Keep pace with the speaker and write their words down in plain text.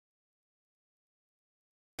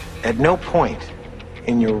At no point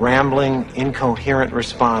in your rambling, incoherent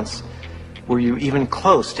response were you even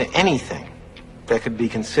close to anything that could be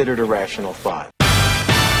considered a rational thought.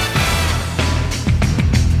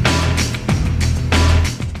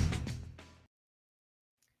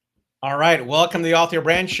 All right, welcome to the Author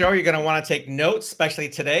Brand Show. You're going to want to take notes, especially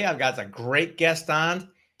today. I've got a great guest on.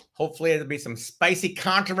 Hopefully, there'll be some spicy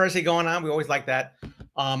controversy going on. We always like that.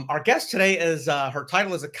 Our guest today is her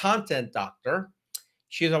title is a content doctor.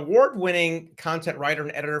 She's an award-winning content writer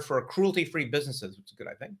and editor for cruelty-free businesses, which is good,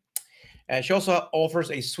 I think. And she also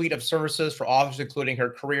offers a suite of services for authors, including her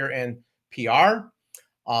career in PR.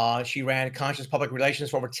 She ran conscious public relations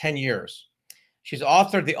for over 10 years. She's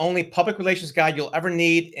authored The Only Public Relations Guide You'll Ever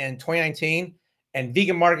Need in 2019 and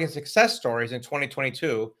Vegan Marketing Success Stories in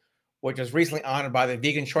 2022, which was recently honored by the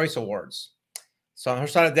Vegan Choice Awards. So on her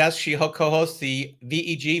side of the desk, she co-hosts the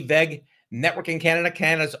VEG Networking Canada,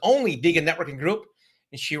 Canada's only vegan networking group.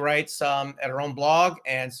 And she writes at her own blog.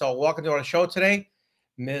 And so welcome to our show today,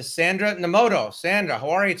 Ms. Sandra Namoto. Sandra, how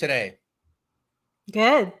are you today?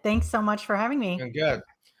 Good. Thanks so much for having me. Doing good.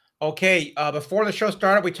 Okay, before the show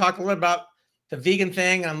started, we talked a little about the vegan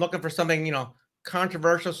thing. I'm looking for something,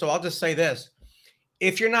 controversial. So I'll just say this.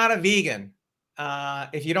 If you're not a vegan,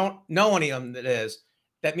 if you don't know any of them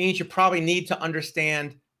that means you probably need to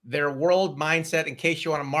understand their world mindset in case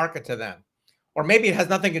you want to market to them. Or maybe it has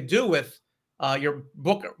nothing to do with your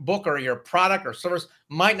book or your product or service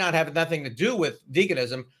might not have nothing to do with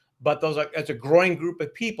veganism, but it's a growing group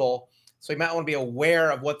of people. So you might want to be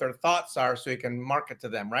aware of what their thoughts are so you can market to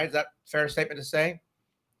them, right? Is that a fair statement to say?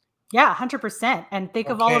 Yeah, 100%. And think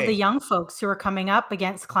of all of the young folks who are coming up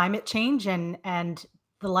against climate change and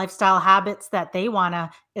the lifestyle habits that they want to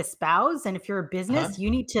espouse. And if you're a business,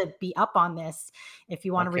 you need to be up on this if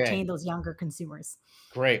you want to retain those younger consumers.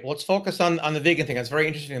 Great. Well, let's focus on the vegan thing. That's very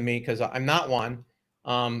interesting to me because I'm not one,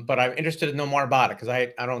 but I'm interested to know more about it because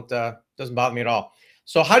I don't doesn't bother me at all.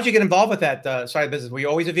 So how did you get involved with that side of business? Were you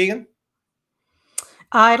always a vegan?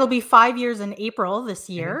 It'll be 5 years in April this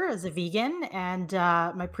year as a vegan, and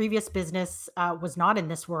my previous business was not in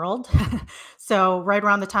this world. So right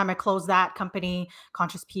around the time I closed that company,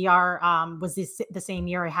 Conscious PR, was the same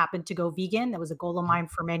year I happened to go vegan. That was a goal of mine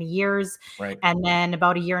for many years. Right. And then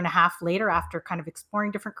about a year and a half later, after kind of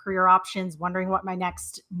exploring different career options, wondering what my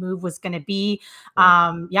next move was going to be,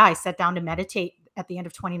 I sat down to meditate at the end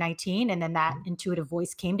of 2019. And then that intuitive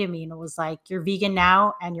voice came to me and it was like, you're vegan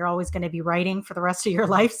now and you're always going to be writing for the rest of your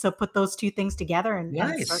life. So put those two things together and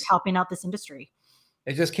start helping out this industry.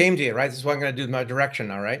 It just came to you, right? This is what I'm going to do my direction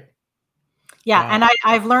now, right? Yeah. Wow. And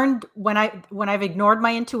I've learned when I've ignored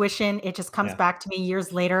my intuition, it just comes back to me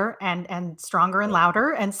years later and stronger and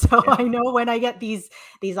louder. And so I know when I get these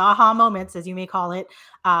aha moments, as you may call it,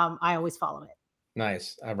 I always follow it.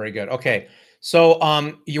 Nice. Very good. Okay.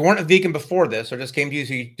 So you weren't a vegan before this or just came to you,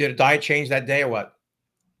 so you did a diet change that day or what?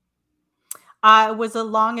 It was a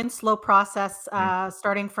long and slow process,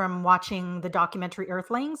 starting from watching the documentary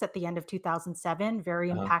Earthlings at the end of 2007,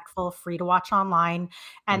 very impactful, free to watch online.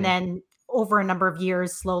 And then over a number of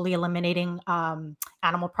years, slowly eliminating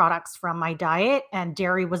animal products from my diet. And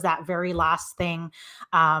dairy was that very last thing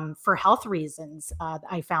for health reasons.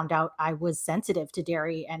 I found out I was sensitive to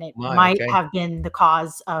dairy and it might have been the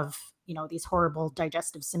cause of these horrible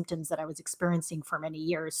digestive symptoms that I was experiencing for many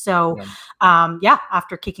years. So,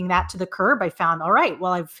 after kicking that to the curb, I found, all right,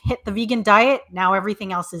 well, I've hit the vegan diet. Now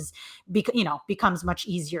everything else is, becomes much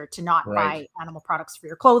easier to not buy animal products for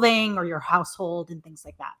your clothing or your household and things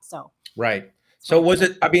like that. So, right. So was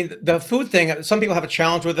it, the food thing, some people have a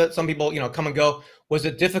challenge with it. Some people, come and go. Was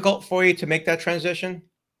it difficult for you to make that transition?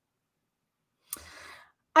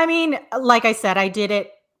 Like I said, I did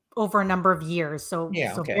it over a number of years. So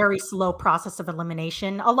very slow process of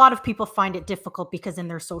elimination. A lot of people find it difficult because in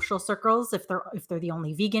their social circles, if they're the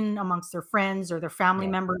only vegan amongst their friends or their family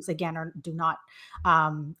members, again, do not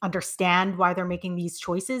understand why they're making these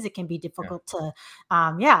choices. It can be difficult to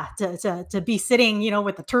be sitting,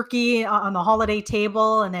 with the turkey on the holiday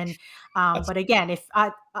table. And then, but again, if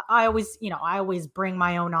I always bring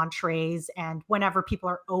my own entrees, and whenever people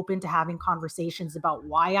are open to having conversations about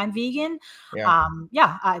why I'm vegan,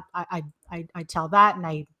 I tell that, and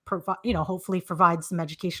I provide, hopefully provide some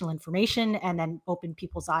educational information, and then open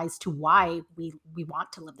people's eyes to why we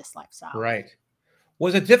want to live this lifestyle. Right.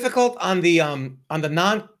 Was it difficult on the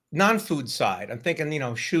non-food side? I'm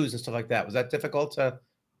thinking, shoes and stuff like that. Was that difficult to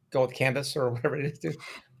go with Canvas or whatever it is?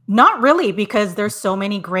 Not really, because there's so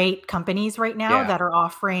many great companies right now that are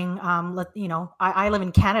offering, I live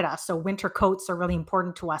in Canada, so winter coats are really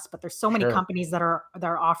important to us, but there's so many companies that are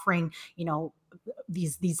offering,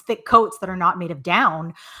 these thick coats that are not made of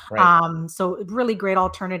down. Right. So really great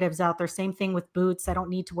alternatives out there. Same thing with boots. I don't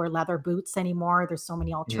need to wear leather boots anymore. There's so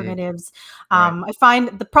many alternatives. Right. I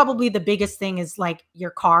find probably the biggest thing is like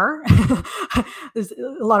your car. There's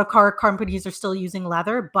a lot of car companies are still using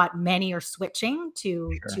leather, but many are switching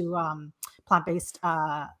Sure. to plant-based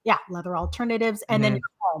leather alternatives. And then your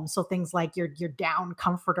home, so things like your down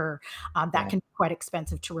comforter that can be quite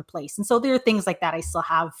expensive to replace. And so there are things like that I still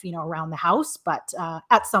have, around the house, but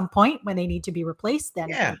at some point when they need to be replaced, then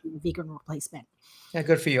Yeah. it'll be a vegan replacement. Yeah,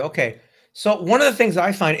 good for you. Okay. So one of the things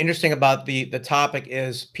I find interesting about the topic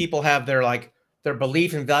is people have their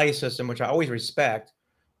belief and value system, which I always respect,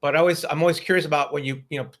 but I'm always curious about when you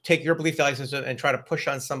take your belief value system and try to push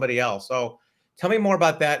on somebody else. So tell me more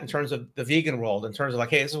about that in terms of the vegan world, in terms of like,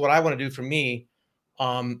 hey, this is what I want to do for me,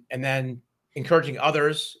 and then encouraging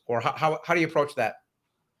others, or how do you approach that?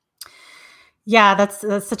 Yeah, that's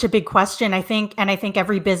such a big question. I think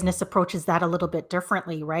every business approaches that a little bit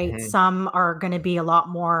differently, right? Hmm. Some are going to be a lot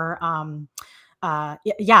more yeah,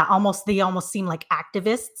 they almost seem like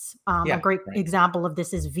activists. A Yeah. great Right. example of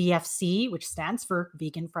this is VFC, which stands for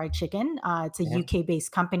Vegan Fried Chicken. It's a Uh-huh. UK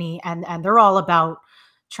based company, and they're all about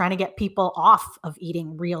trying to get people off of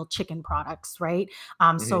eating real chicken products, right?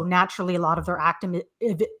 So Hmm. naturally, a lot of their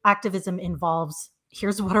activism involves,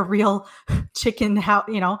 here's what a real chicken,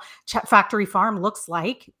 factory farm looks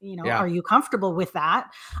like. Yeah. Are you comfortable with that?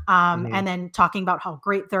 Hmm. And then talking about how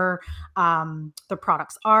great their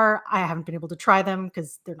products are. I haven't been able to try them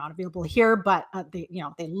because they're not available here, but they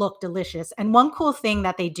look delicious. And one cool thing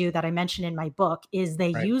that they do that I mentioned in my book is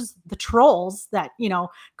they Right. use the trolls that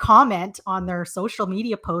comment on their social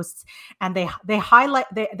media posts, and they highlight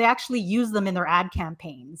they actually use them in their ad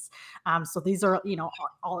campaigns. So these are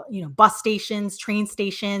all bus stations, train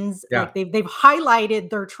stations. Yeah. Like they've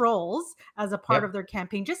highlighted their trolls as a part of Yep. their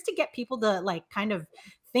campaign just to get people to like kind of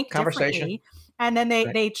think Conversation. differently. And then they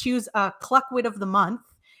Right. they choose a cluckwit of the month,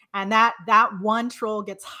 and that one troll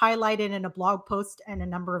gets highlighted in a blog post and a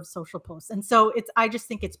number of social posts. And so I just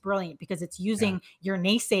think it's brilliant because it's Yeah. using your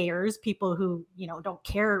naysayers, people who don't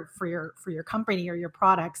care for your company or your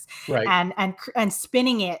products, Right. and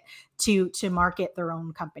spinning it to market their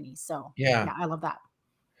own company. So Yeah. yeah, I love that.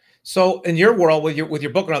 So in your world, with your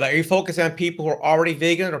book and all that, are you focusing on people who are already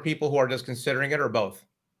vegan or people who are just considering it, or both?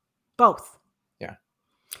 Both. Yeah.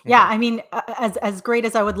 Yeah, Okay. I mean, as great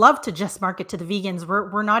as I would love to just market to the vegans,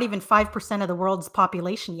 we're not even 5% of the world's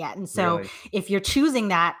population yet. And so Really? if you're choosing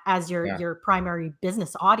that as Yeah. your primary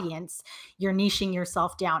business audience, you're niching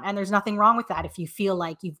yourself down. And there's nothing wrong with that if you feel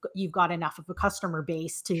like you've got enough of a customer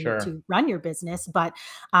base Sure. to run your business. But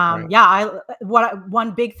Right. yeah,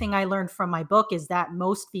 one big thing I learned from my book is that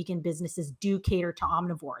most vegan businesses do cater to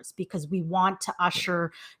omnivores because we want to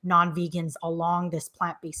usher non-vegans along this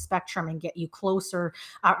plant-based spectrum and get you closer,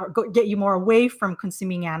 get you more away from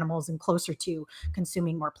consuming animals and closer to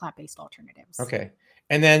consuming more plant-based alternatives. Okay.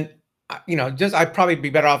 And then, just I'd probably be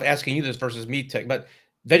better off asking you this versus me, but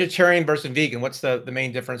vegetarian versus vegan, what's the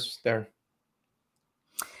main difference there?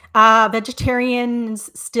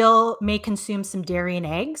 Vegetarians still may consume some dairy and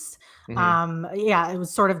eggs. Hmm. Yeah, it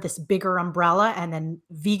was sort of this bigger umbrella, and then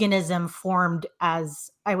veganism formed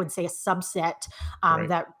as, I would say, a subset Right.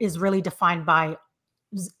 that is really defined by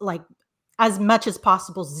like as much as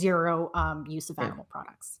possible zero use of Yeah. animal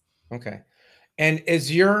products. Okay. And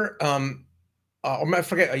is your or I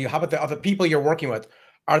forget, how about the other people you're working with?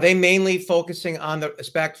 Are they mainly focusing on the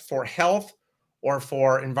aspect for health or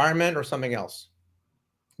for environment or something else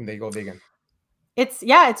when they go vegan?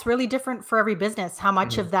 It's really different for every business how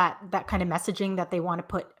much Hmm. of that kind of messaging that they want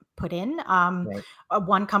to put in. Right.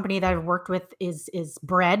 One company that I've worked with is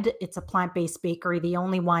Bread. It's a plant-based bakery, the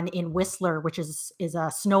only one in Whistler, which is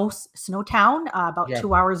a snow town about Yeah.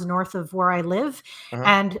 2 hours north of where I live. Uh-huh.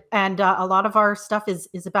 And a lot of our stuff is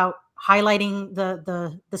about highlighting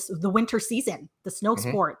the winter season, the snow Hmm.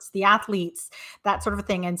 sports, the athletes, that sort of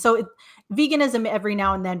thing. And so veganism every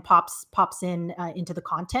now and then pops in into the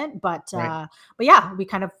content, Right. but yeah, we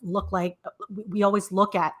kind of look like we always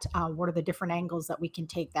look at what are the different angles that we can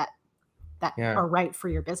take that Yeah. are right for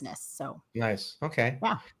your business. So Nice. Okay.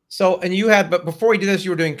 yeah, So, and but before you did this, you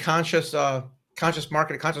were doing conscious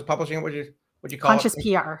marketing, conscious publishing. What you call conscious it?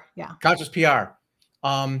 PR. Yeah. Conscious PR.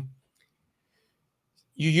 Um,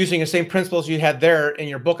 you using the same principles you had there in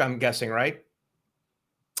your book, I'm guessing, right?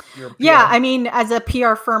 your Yeah, PR? I mean, as a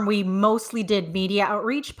PR firm, we mostly did media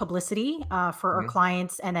outreach, publicity for our Mhm.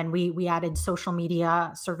 clients, and then we added social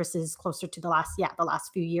media services closer to the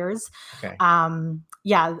last few years. Okay.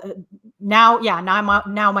 Yeah,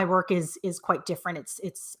 now my work is quite different.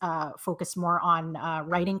 It's focused more on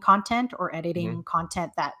writing content or Mhm. editing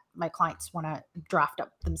content that my clients want to draft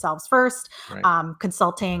up themselves first, Right.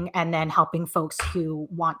 consulting, and then helping folks who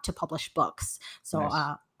want to publish books. So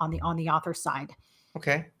Nice. on the author side.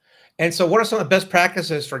 Okay. And so what are some of the best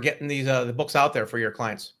practices for getting these the books out there for your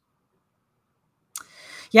clients?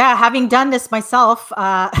 Yeah, having done this myself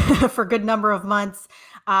for a good number of months,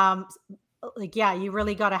 um, yeah, you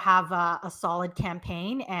really got to have a solid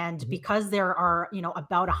campaign. And Mhm. because there are,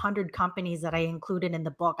 about 100 companies that I included in the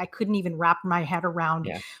book, I couldn't even wrap my head around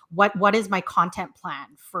Yeah. what is my content plan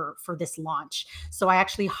for this launch. So I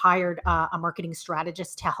actually hired a marketing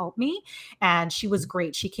strategist to help me, and she was Mhm.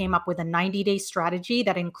 great. She came up with a 90-day strategy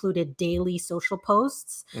that included daily social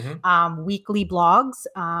posts, Mhm. weekly blogs,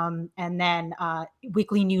 and then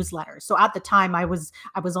weekly newsletters. So at the time, I was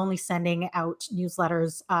only sending out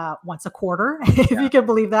newsletters once a quarter, if Yeah. you can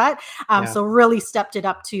believe that. Yeah. So really stepped it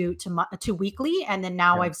up to weekly, and then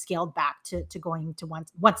now Yeah. I've scaled back to going to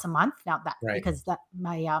once a month now, that Right. because that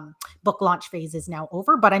my book launch phase is now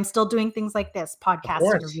over. But I'm still doing things like this, Of podcast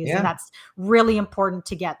course. interviews, and Yeah. that's really important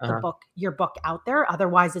to get Uh-huh. your book out there.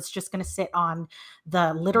 Otherwise, it's just going to sit on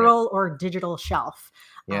the Right. literal or digital shelf.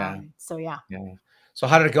 Yeah. So yeah. Yeah. So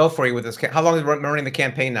how did it go for you with this? How long have you been running the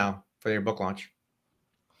campaign now for your book launch?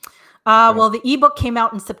 Well, the ebook came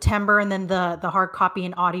out in September, and then the hard copy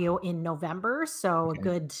and audio in November. So a Okay.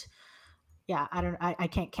 good, yeah. I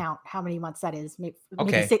can't count how many months that is. Maybe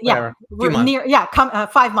Okay. six. Yeah, Whatever. Few we're months. near. Yeah,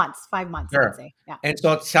 5 months. 5 months, I would Sure. say. Yeah. And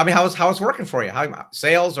so tell me how it's working for you. How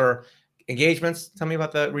sales or engagements? Tell me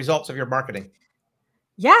about the results of your marketing.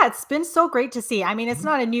 Yeah, it's been so great to see. I mean, it's Mhm.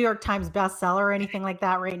 not a New York Times bestseller or anything like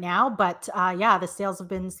that right now, but yeah, the sales have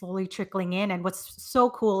been slowly trickling in. And what's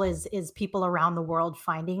so cool is people around the world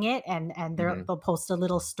finding it, and Mhm. they'll post a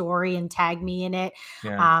little story and tag me in it.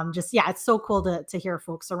 Yeah. Just yeah, it's so cool to hear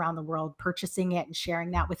folks around the world purchasing it and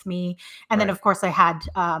sharing that with me. And then Right. of course I had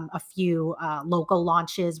a few local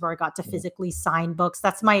launches where I got to Mhm. physically sign books.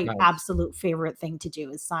 That's my Nice. absolute favorite thing to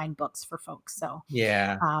do, is sign books for folks. So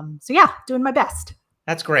Yeah. so yeah, doing my best.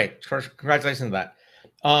 That's great. First, congratulations on that.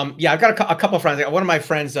 Yeah, I've got a couple of friends. One of my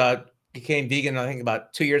friends became vegan, I think,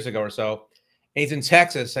 about 2 years ago or so. And he's in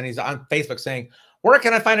Texas, and he's on Facebook saying, "Where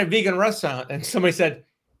can I find a vegan restaurant?" And somebody said,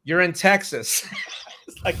 "You're in Texas."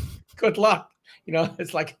 It's like, good luck.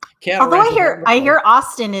 It's like cattle Although ranches all over the I place. hear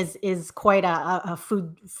Austin is quite a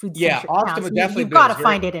food Yeah, centric town, Austin so would definitely you've be got to very.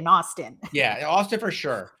 find it in Austin. Yeah, Austin for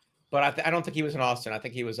sure. But I don't think he was in Austin. I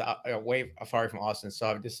think he was way far from Austin. So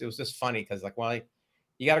it was just funny because, like, well,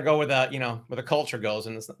 you got to go where the culture goes,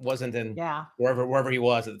 and it wasn't in Yeah, wherever he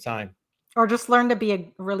was at the time. or just learn to be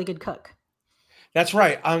a really good cook. That's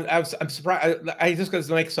right. I'm surprised. I just going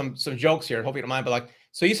to make some jokes here. Hope you don't mind. But, like,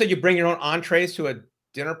 so you said you bring your own entrees to a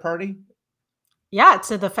dinner party? Yeah,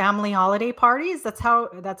 to the family holiday parties, that's how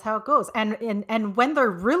it goes. And when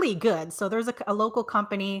they're really good, so there's a local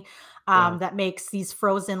company Yeah, that makes these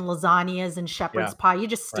frozen lasagnas and yeah, shepherd's pie. You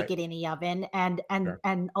just stick right. it in the oven, and Sure.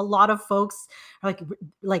 and a lot of folks are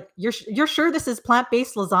like you're sure this is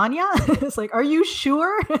plant-based lasagna? It's like, are you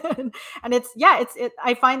sure? And it's yeah,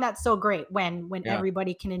 I find that so great when Yeah,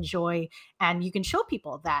 everybody can enjoy, and you can show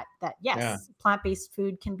people that yeah. yes, plant-based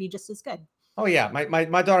food can be just as good. Oh yeah,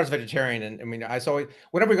 my daughter's vegetarian, and I mean, I saw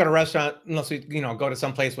whenever we go to a restaurant, unless we go to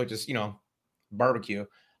some place which is barbecue.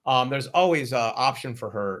 There's always a option for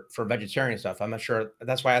her for vegetarian stuff. I'm not sure.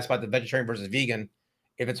 That's why I asked about the vegetarian versus vegan.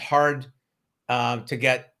 If it's hard to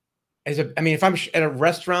get, I mean, if I'm at a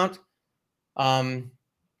restaurant and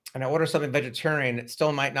I order something vegetarian, it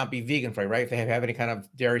still might not be vegan for you, right? If they have any kind of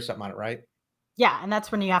dairy something on it, right? Yeah, and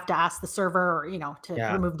that's when you have to ask the server, to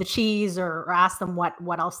Yeah, remove the cheese, or ask them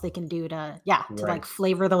what else they can do to right. like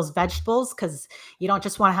flavor those vegetables, because you don't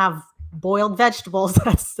just want to have boiled vegetables.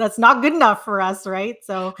 That's not good enough for us, right?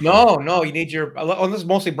 So No, no, you um, need your. Oh, this is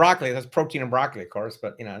mostly broccoli. That's protein in broccoli, of course,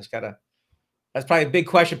 but it's gotta. That's probably a big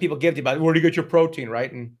question people give you about where do you get your protein,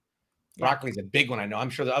 right? And yeah. broccoli is a big one. I know. I'm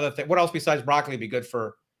sure the other thing. What else besides broccoli would be good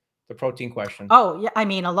for The protein question. Oh, yeah. I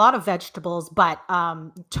mean, a lot of vegetables, but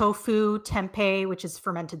tofu, tempeh, which is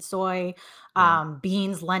fermented soy,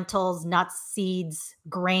 beans, lentils, nuts, seeds,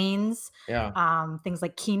 grains, Yeah. things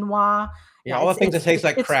like quinoa. Yeah. Yeah, All the things that taste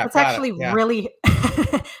like crap. it's Got it. actually Yeah. really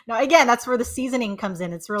no. Again, that's where the seasoning comes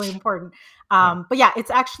in. It's really important. Yeah. But yeah, it's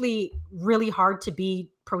actually really hard to be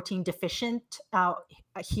protein deficient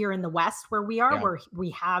here in the West where we are, Yeah. where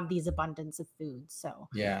we have these abundance of food. So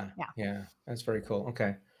Yeah. yeah. Yeah. That's very cool.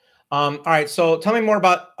 Okay. All right. So tell me more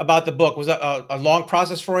about the book. Was it a long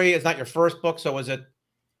process for you? It's not your first book, so was it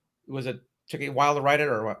took you a while to write it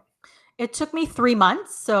or what? It took me 3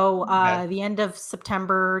 months. So, Okay. the end of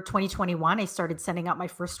September 2021, I started sending out my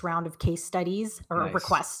first round of case studies or Nice.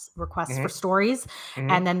 requests for Hmm. stories,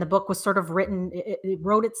 Hmm. and then the book was sort of written. It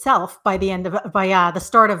wrote itself by the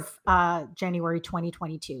start of January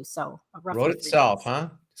 2022. So, Wrote roughly 3 itself,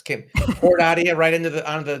 months. huh? Just came poured out of you right into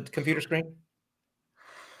onto the computer screen.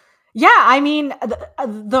 Yeah, I mean,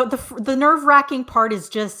 the nerve-wracking part is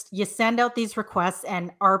just you send out these requests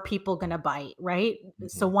and are people gonna bite, right?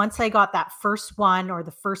 So Mhm. once I got that first one or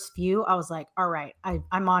the first few, I was like, all right,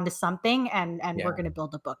 I'm on to something and we're Yeah. gonna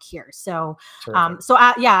build a book here. So Terrific.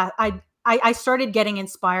 yeah, I started getting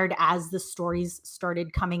inspired as the stories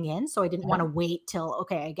started coming in. So I didn't want to Uh-huh. wait till,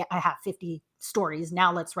 okay, I have 50 stories.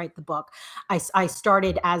 Now let's write the book. I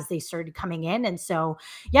started as they started coming in. And so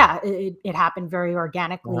yeah, it happened very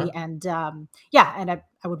organically. Uh-huh. And yeah, and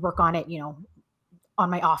I would work on it, on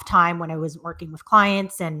my off time when I wasn't working with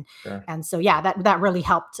clients. Sure. And so, yeah, that really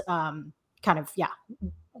helped kind of, yeah,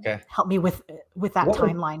 Okay. help me with that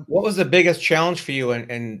timeline. What was the biggest challenge for you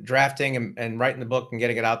in drafting and writing the book and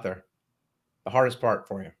getting it out there? The hardest part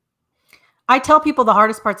for you? I tell people the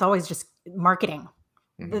hardest part's always just marketing.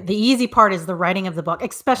 The, Mhm. the easy part is the writing of the book,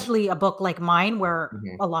 especially a book like mine where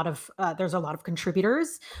Mhm. there's a lot of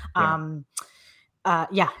contributors. Yeah. Um,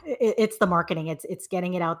 yeah, it's the marketing. It's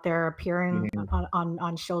getting it out there, appearing Mhm.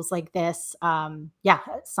 on shows like this. Yeah,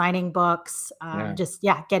 signing books. Yeah. Just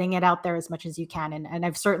yeah, getting it out there as much as you can. And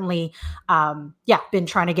I've certainly yeah been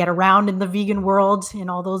trying to get around in the vegan world in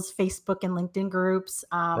all those Facebook and LinkedIn groups.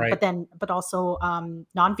 Right. But also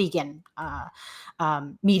non-vegan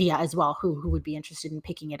media as well, who would be interested in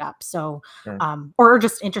picking it up. So Sure. or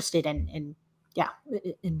just interested in yeah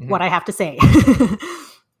in Mhm. what I have to say.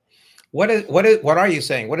 What are you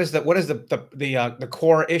saying? What is the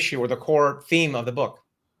core issue or the core theme of the book?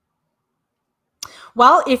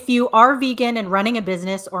 Well, if you are vegan and running a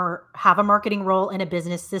business or have a marketing role in a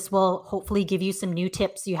business, this will hopefully give you some new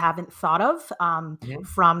tips you haven't thought of Mhm.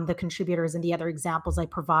 from the contributors and the other examples I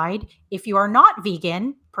provide. If you are not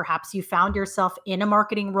vegan, perhaps you found yourself in a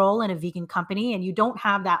marketing role in a vegan company and you don't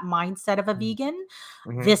have that mindset of a Mhm. vegan,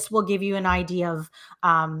 Mhm. this will give you an idea of,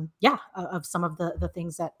 of some of the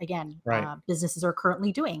things that, again, Right. businesses are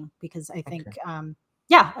currently doing. Because I Okay. think,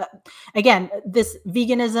 yeah, again, this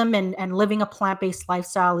veganism and living a plant-based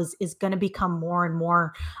lifestyle is going to become more and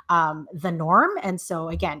more the norm. And so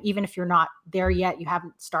again, even if you're not there yet, you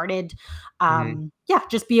haven't started, Mhm. yeah,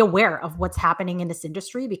 just be aware of what's happening in this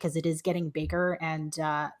industry because it is getting bigger. And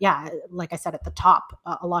yeah, like I said at the top,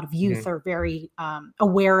 a lot of youth Mhm. are very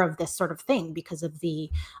aware of this sort of thing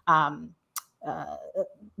um, uh,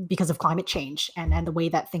 because of climate change and the way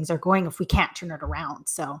that things are going if we can't turn it around.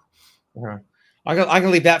 So Uh-huh. I can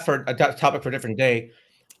leave that for a topic for a different day.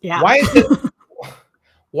 yeah. Why is it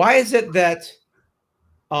why is it that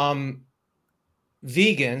um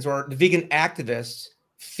vegans or the vegan activists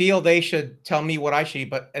feel they should tell me what I should eat,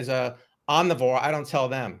 but as a omnivore, I don't tell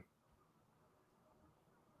them?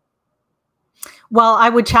 Well, I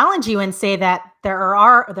would challenge you and say that there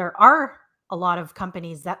are a lot of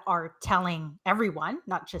companies that are telling everyone,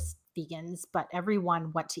 not just vegans, but everyone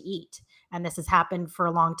what to eat. And this has happened for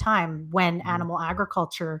a long time when Mhm. animal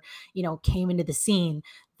agriculture, came into the scene,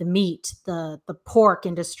 the meat, the pork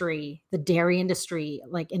industry, the dairy industry,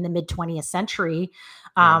 like in the mid 20th century.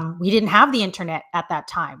 Yeah. We didn't have the internet at that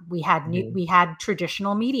time. Mhm. We had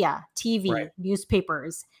traditional media, Right. TV,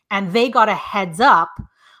 newspapers, and they got a heads up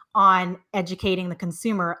on educating the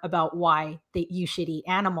consumer about why that you should eat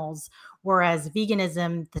animals. Whereas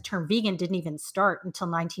veganism, the term vegan didn't even start until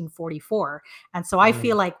 1944. And so I Mhm.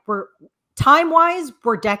 feel like we're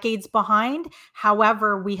decades behind.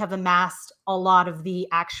 However, we have amassed a lot of the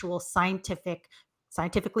actual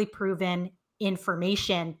scientifically proven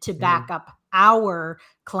information to back Mhm. up our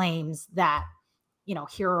claims that,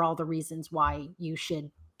 here are all the reasons why you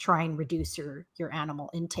should try and reduce your animal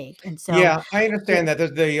intake. And so Yeah, I understand that.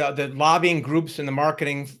 There's the lobbying groups and the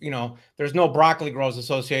marketing, there's no broccoli growers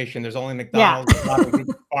association. There's only yeah. McDonald's lobbying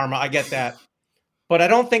group, pharma. I get that. But I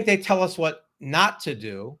don't think they tell us what not to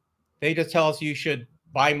do. They just tell us you should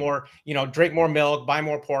buy more, drink more milk, buy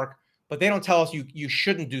more pork, but they don't tell us you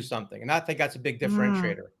shouldn't do something. And I think that's a big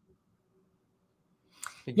differentiator.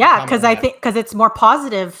 Yeah, because it's more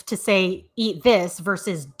positive to say eat this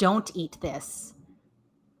versus don't eat this.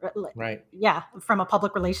 Right. Yeah, from a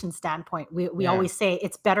public relations standpoint, we always say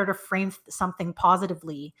it's better to frame something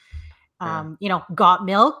positively. Got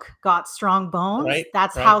milk, got strong bones. Right,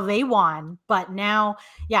 That's right. how they won. But now,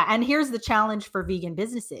 and here's the challenge for vegan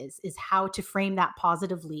businesses is how to frame that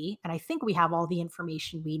positively. And I think we have all the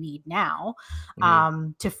information we need now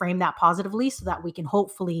to frame that positively so that we can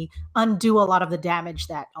hopefully undo a lot of the damage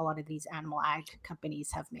that a lot of these animal ag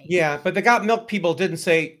companies have made. Yeah, but the got milk people didn't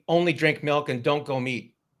say only drink milk and don't go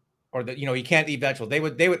meat, or that you can't eat vegetables.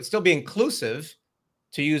 They would still be inclusive,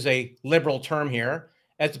 to use a liberal term here,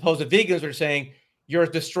 as opposed to vegans are saying you're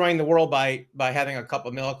destroying the world by having a cup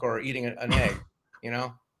of milk or eating an egg.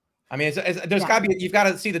 I mean, there's got to be, you've got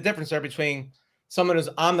to see the difference there between someone who's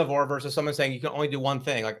omnivore versus someone saying you can only do one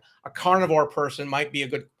thing. Like a carnivore person might be a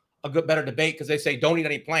good better debate because they say don't eat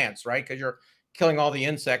any plants, right? Because you're killing all the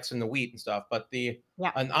insects and the wheat and stuff. But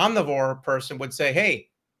an omnivore person would say, hey,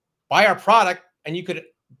 buy our product and you could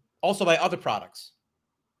also buy other products.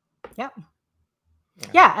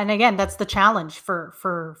 Yeah, and again, that's the challenge for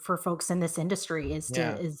folks in this industry is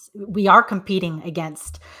we are competing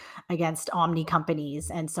against omni companies,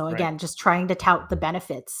 and so again, just trying to tout the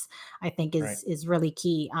benefits, I think is really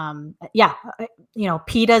key.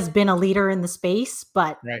 PETA's been a leader in the space,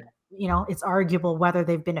 but it's arguable whether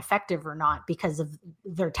they've been effective or not because of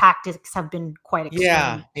their tactics have been quite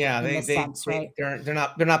extreme. They're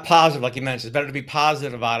not positive, like you mentioned. It's better to be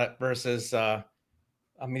positive about it versus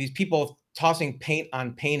these people tossing paint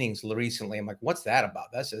on paintings recently. I'm like, what's that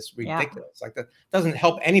about? That's just ridiculous. Like that doesn't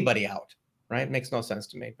help anybody out, right? It makes no sense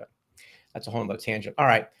to me, but that's a whole other tangent. All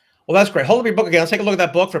right. Well, that's great. Hold up your book again. Let's take a look at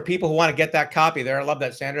that book for people who want to get that copy there. I love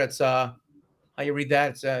that, Sandra. It's how you read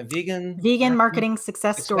that. It's Vegan Marketing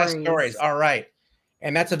Success Stories. All right.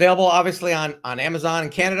 And that's available obviously on Amazon in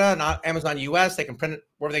Canada, not Amazon US. They can print it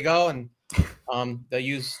wherever they go, and they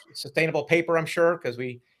use sustainable paper, I'm sure, because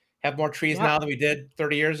we have more trees now than we did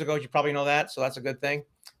 30 years ago. You probably know that. So that's a good thing.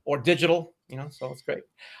 Or digital, so it's great.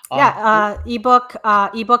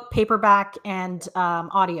 Ebook, paperback, and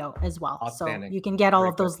audio as well. So you can get all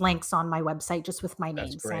of those links on my website just with my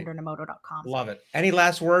name, sandranamoto.com. Love it. Any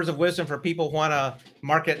last words of wisdom for people who want to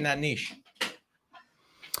market in that niche?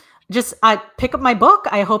 Just pick up my book.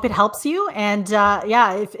 I hope it helps you. And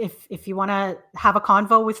if you want to have a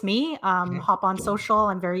convo with me, hop on social.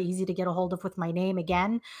 I'm very easy to get a hold of with my name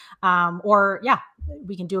again.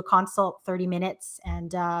 We can do a consult, 30 minutes,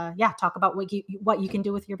 and talk about what you can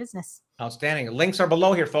do with your business. Outstanding. Links are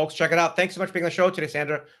below here, folks. Check it out. Thanks so much for being on the show today,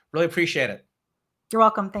 Sandra. Really appreciate it. You're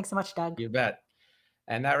welcome. Thanks so much, Doug. You bet.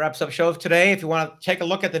 And that wraps up the show today. If you want to take a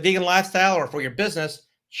look at the vegan lifestyle or for your business,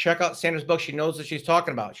 check out Sandra's book. She knows what she's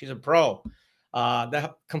talking about. She's a pro.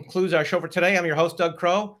 That concludes our show for today. I'm your host, Doug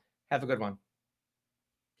Crow. Have a good one.